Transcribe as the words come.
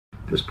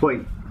this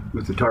point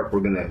with the tarp, we're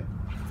going to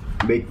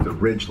make the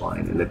ridge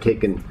line, and I've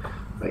taken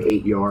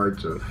 8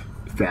 yards of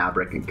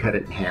fabric and cut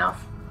it in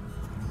half.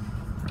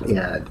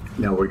 And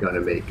now we're going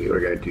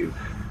to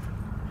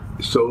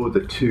sew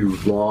the two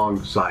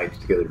long sides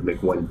together to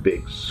make one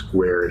big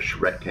squarish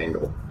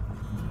rectangle.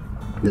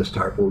 This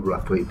tarp will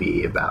roughly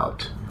be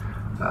about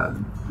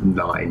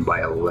 9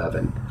 by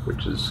 11,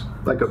 which is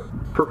like a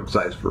perfect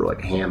size for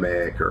like a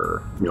hammock,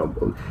 or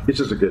it's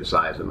just a good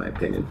size in my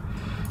opinion.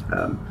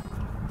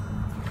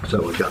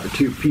 So we've got the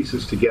two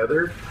pieces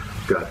together,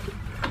 got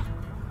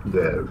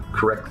the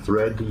correct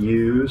thread to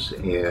use,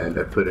 and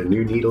I put a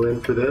new needle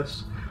in for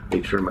this.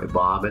 Make sure my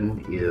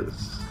bobbin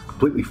is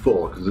completely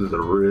full because this is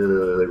a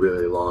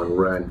really long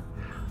run.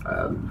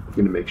 I'm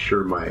going to make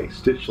sure my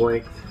stitch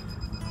length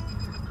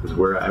is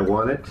where I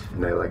want it,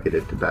 and I like it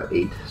at about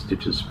 8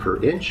 stitches per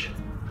inch.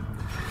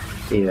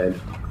 And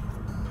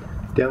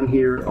down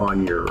here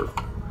on your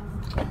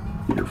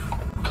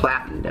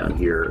platen down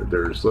here,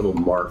 there's little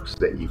marks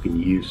that you can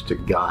use to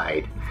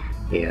guide.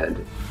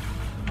 And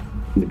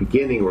in the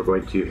beginning, we're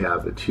going to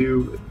have the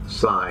two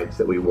sides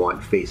that we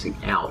want facing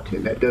out,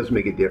 and that does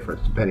make a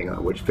difference depending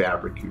on which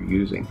fabric you're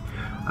using.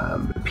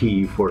 The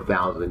PU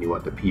 4000, you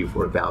want the PU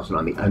 4000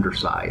 on the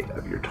underside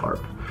of your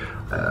tarp,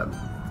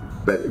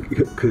 but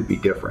it could be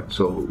different.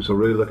 So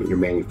really look at your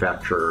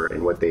manufacturer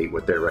and what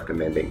they're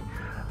recommending.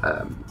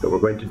 But we're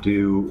going to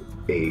do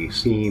a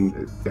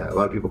seam. A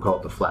lot of people call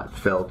it the flat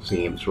felt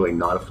seam. It's really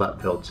not a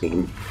flat felt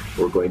seam.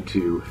 We're going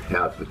to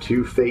have the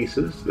two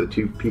faces, the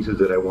two pieces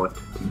that I want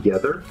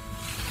together.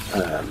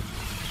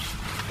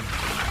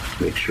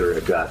 Make sure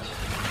I'm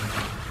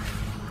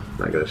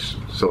going to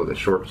sew the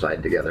short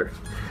side together.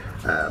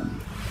 So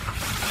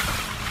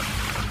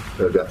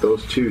I've got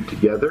those two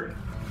together,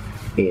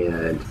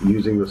 and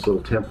using this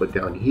little template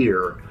down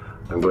here,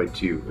 I'm going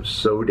to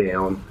sew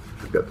down.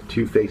 I've got the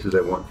two faces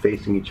I want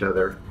facing each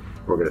other.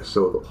 We're going to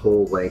sew the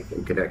whole length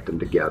and connect them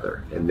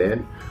together, and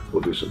then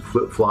we'll do some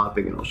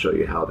flip-flopping, and I'll show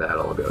you how that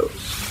all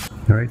goes.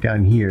 All right,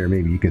 down here,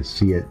 maybe you can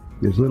see it.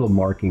 There's little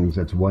markings.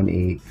 That's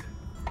 1/8,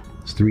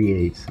 it's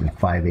 3/8, and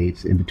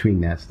 5/8. In between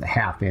that's the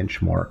 ½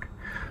 inch mark.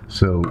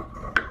 So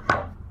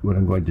what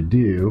I'm going to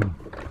do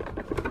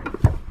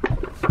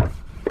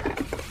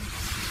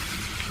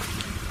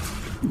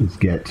is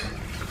I'm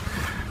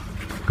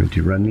going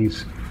to run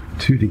these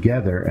two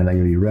together, and I'm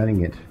going to be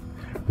running it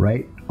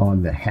right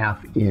on the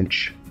 ½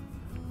 inch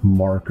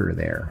marker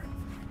there.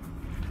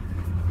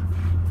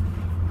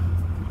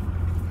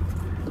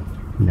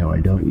 No, I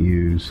don't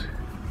use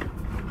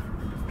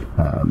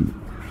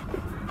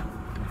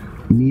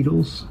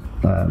needles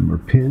or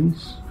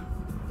pins.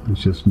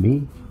 It's just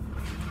me.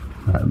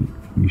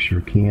 You sure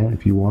can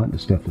if you want. The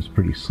stuff is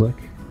pretty slick.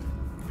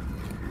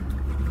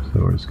 So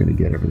we're just going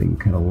to get everything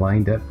kind of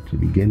lined up to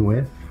begin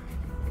with.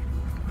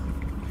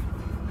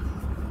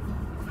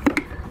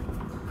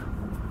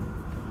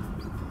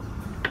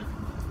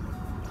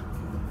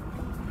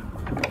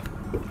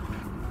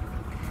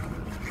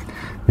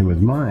 And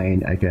with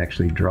mine, I can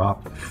actually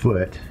drop the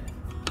foot,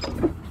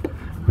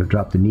 or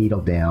drop the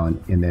needle down,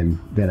 and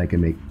then I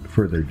can make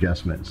further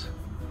adjustments.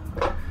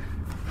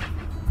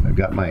 I've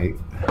got my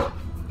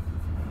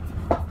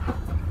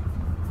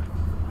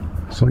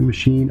sewing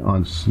machine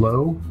on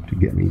slow to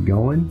get me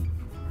going.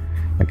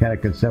 I kind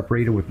of can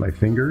separate them with my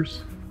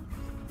fingers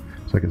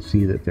so I can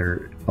see that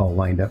they're all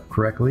lined up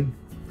correctly.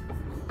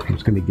 I'm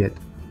just going to get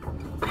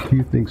a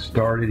few things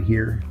started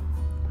here.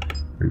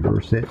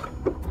 Reverse it.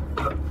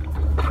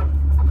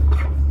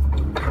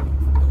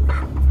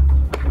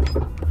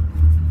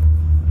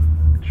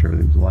 Make sure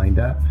everything's lined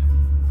up.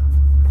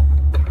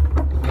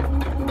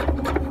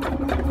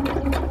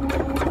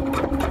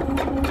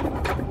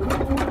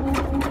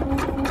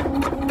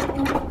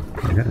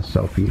 I got a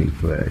self-feeding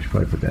foot. I should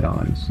probably put that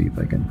on and see if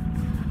I can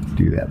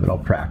do that, but I'll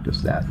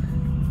practice that.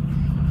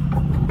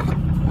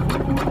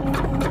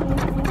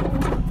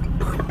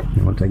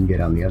 And once I can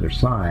get on the other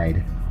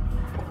side,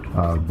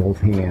 both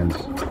hands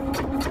to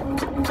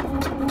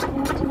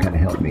kind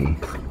of help me.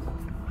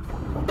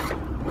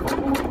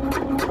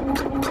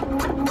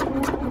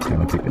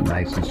 And I'll keep it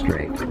nice and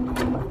straight.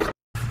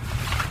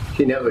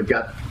 Okay, now we've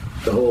got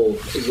the whole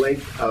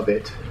length of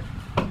it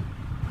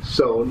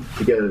sewn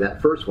together,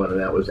 that first one, and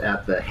that was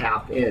at the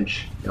 ½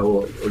 inch.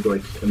 Now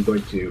I'm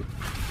going to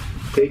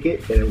take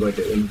it and I'm going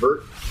to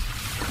invert.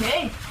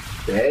 Hey.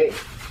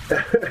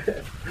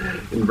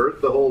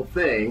 Invert the whole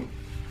thing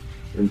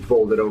and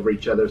fold it over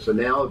each other. So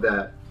now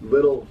that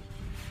little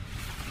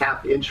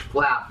 ½ inch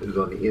flap is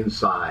on the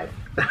inside.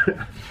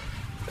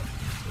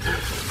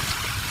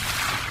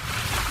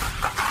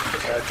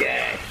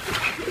 Okay,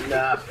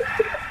 enough.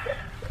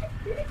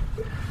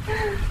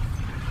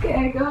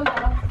 Okay, go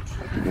now.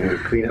 I'm going to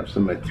clean up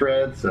some of my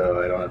threads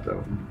so I don't have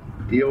to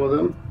deal with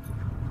them.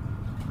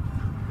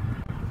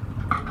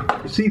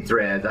 You see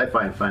threads, I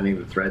find finding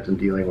the threads and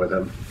dealing with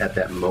them at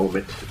that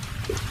moment,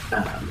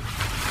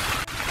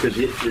 because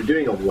you're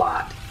doing a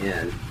lot,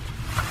 and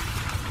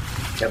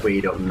that way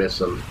you don't miss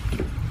them.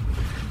 You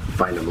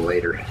find them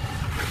later. I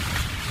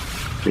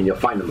mean, you'll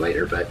find them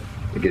later, but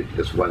you get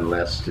just one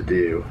less to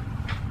do.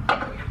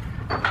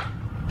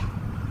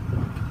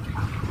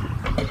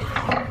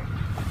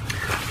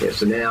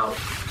 So now,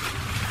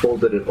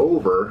 folded it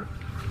over,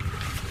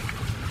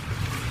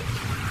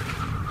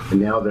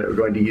 and now that we're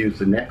going to use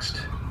the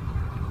next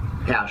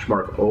hash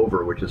mark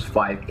over, which is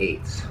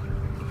 5/8.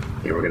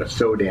 And we're going to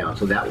sew down,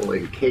 so that will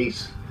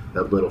encase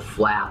that little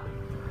flap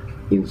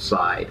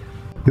inside.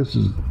 This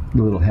is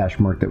the little hash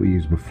mark that we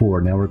used before.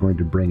 Now we're going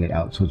to bring it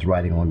out so it's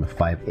riding along the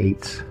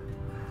 5/8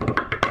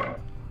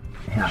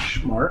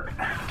 hash mark.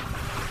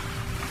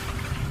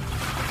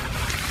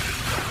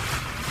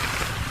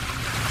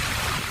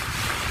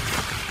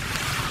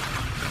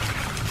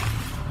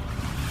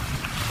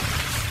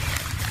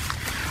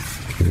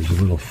 There's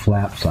a little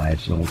flap side,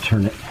 so we'll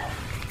turn it.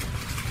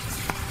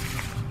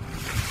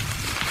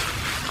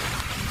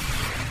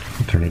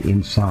 We'll turn it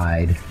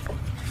inside.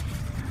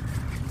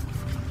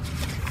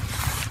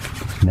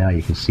 Now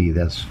you can see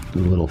that's the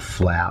little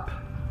flap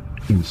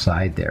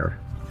inside there.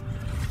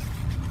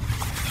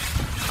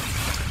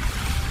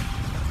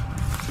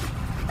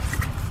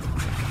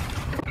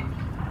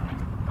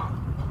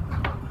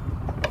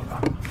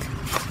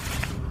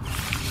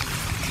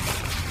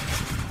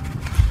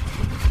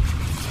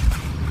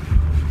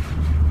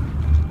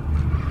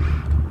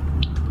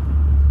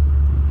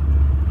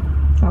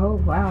 Oh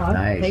wow,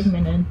 that's nice.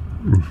 pigmented.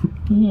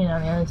 You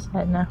on the other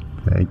side now.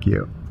 Thank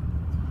you.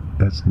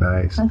 That's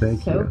nice. That's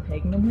Thank so you.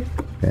 pigmented.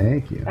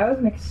 Thank you. I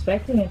wasn't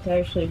expecting it to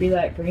actually be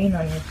that green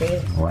on your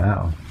face.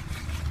 Wow.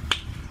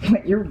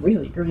 But you're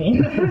really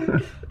green.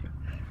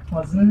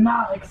 Was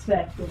not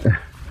expecting.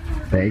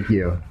 Thank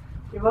you.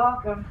 You're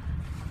welcome.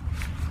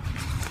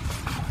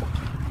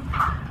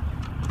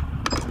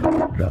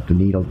 Drop the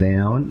needle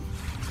down.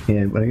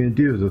 And what I'm going to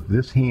do is with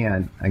this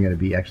hand, I'm going to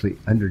be actually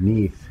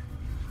underneath.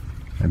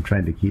 I'm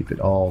trying to keep it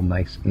all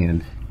nice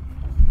and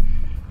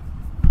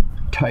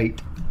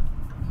tight.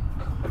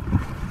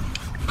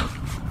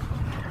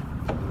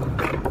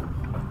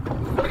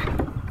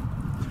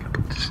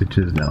 Put the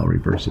stitches, now I'll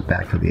reverse it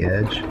back to the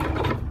edge.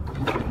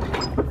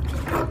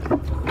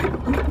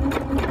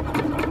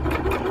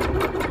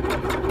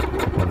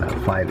 On that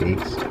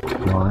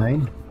 5/8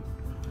 line.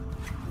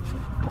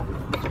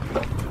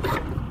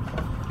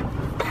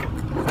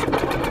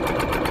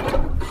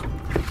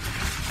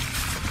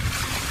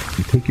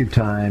 Take your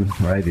time,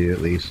 or I do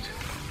at least.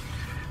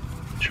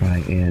 Try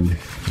and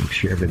make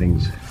sure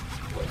everything's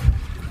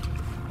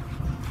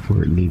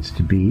where it needs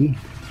to be.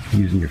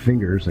 Using your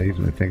fingers, I use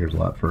my fingers a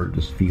lot for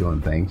just feeling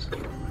things.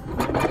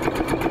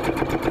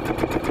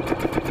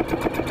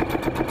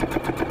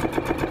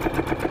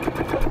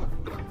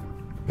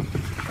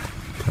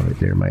 Right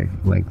there, my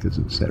length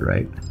isn't set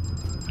right.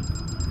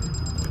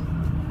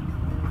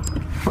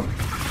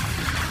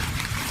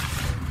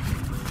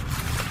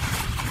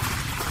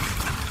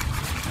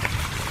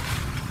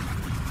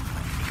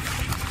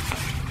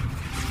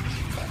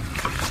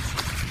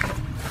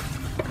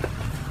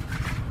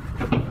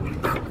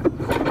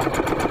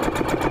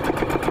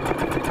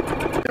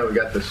 We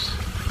got this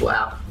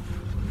flap.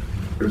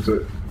 There's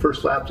the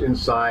first flap's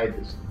inside,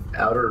 this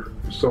outer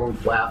sewn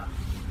flap.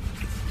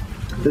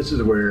 This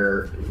is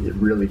where it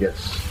really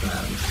gets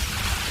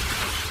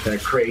kind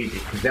of crazy,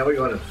 because now we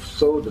want to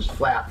sew this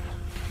flap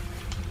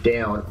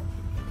down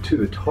to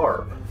the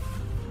tarp,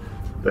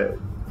 but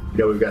you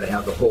know, we've got to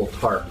have the whole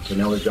tarp, so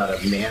now we've got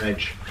to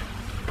manage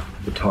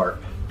the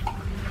tarp.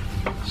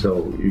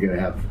 So you're going to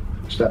have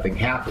stuffing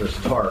half of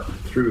this tarp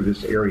through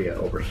this area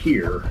over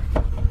here,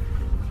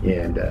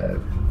 and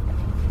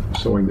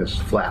sewing this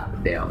flap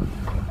down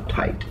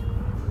tight.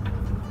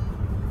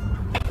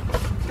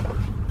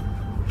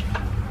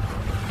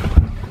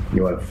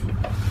 You want to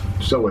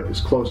sew it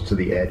as close to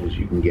the edge as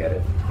you can get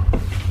it,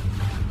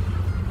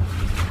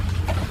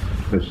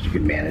 as you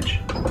can manage.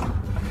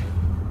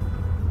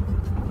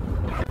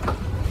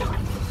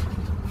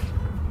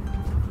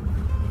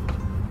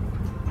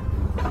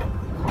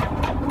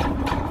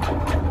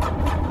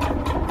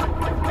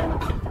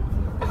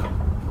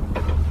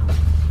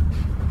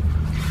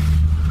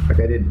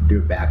 I didn't do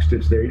a back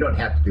stitch there. You don't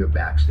have to do a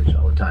back stitch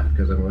all the time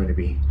because I'm going to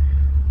be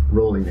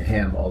rolling the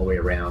hem all the way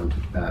around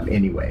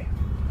anyway.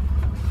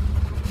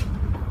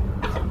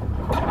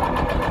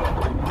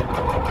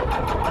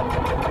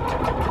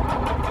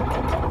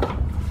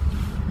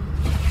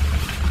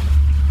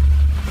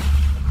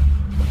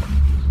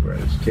 So I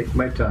just take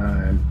my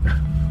time.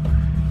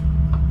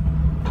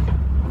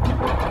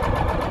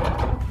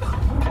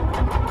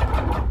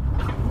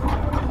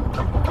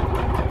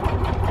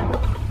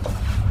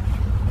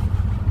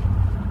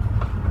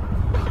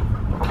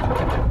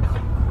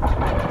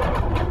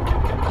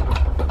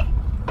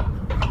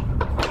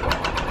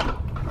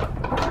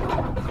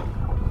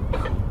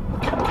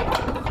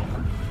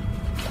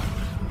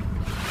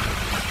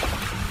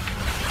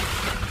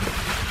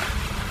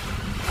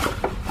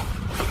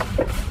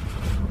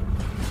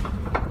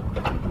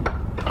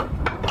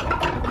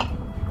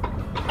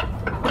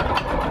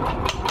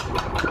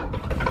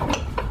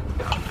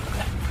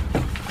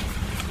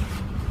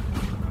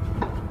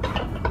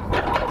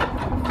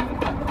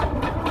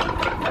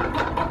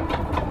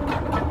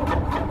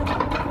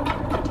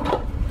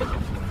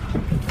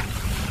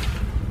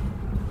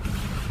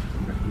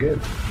 Good.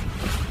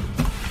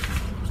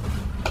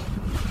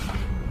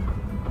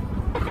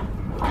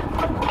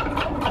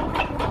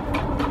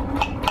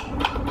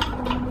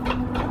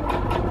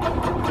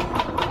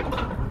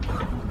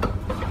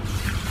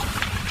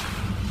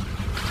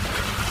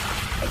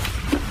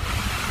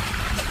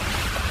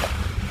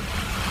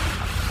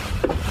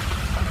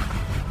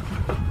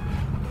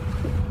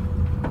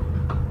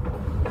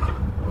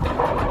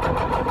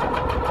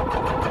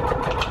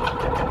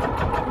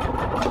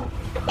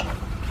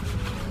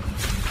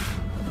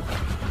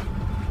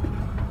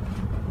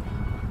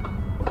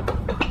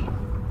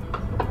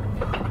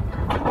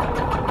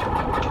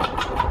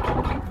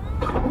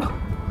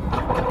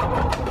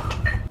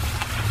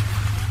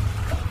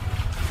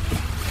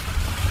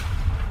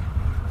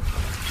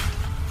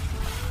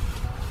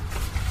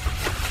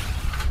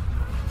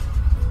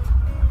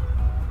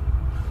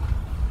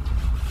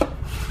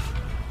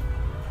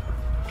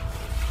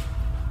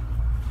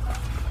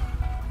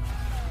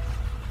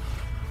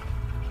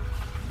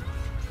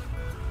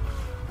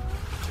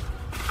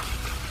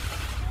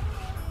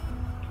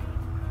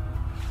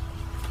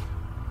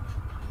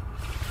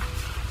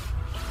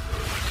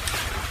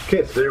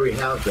 Okay, so there we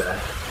have the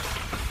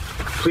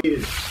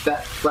completed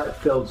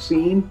flat filled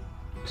seam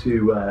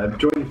to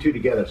join the two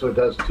together. So it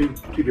does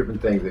two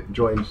different things. It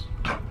joins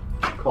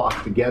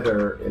cloth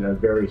together in a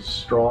very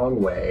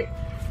strong way,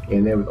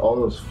 and then with all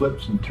those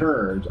flips and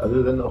turns,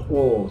 other than the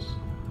holes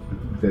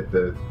that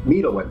the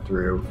needle went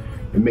through,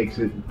 it makes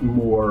it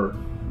more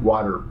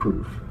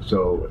waterproof.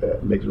 So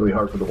it makes it really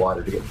hard for the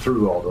water to get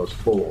through all those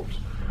folds.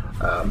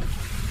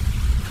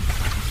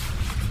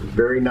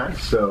 Very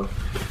nice. So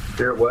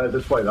there it was.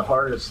 That's probably the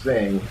hardest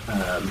thing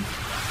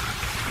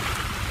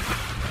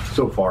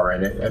so far,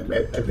 and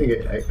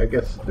I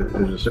guess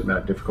there's a certain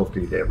amount of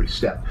difficulty to every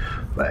step,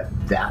 but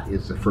that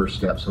is the first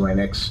step. So my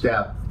next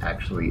step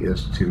actually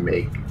is to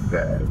make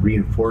the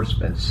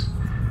reinforcements.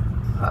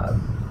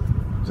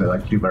 So I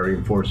like to do my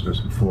reinforcements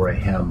before I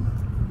hem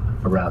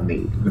around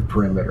the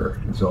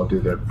perimeter, and so I'll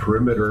do the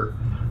perimeter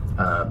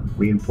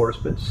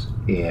reinforcements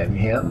and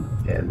hem,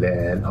 and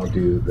then I'll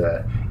do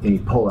any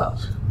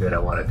pullouts that I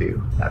want to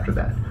do after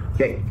that.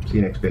 Okay, see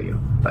you next video.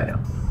 Bye now.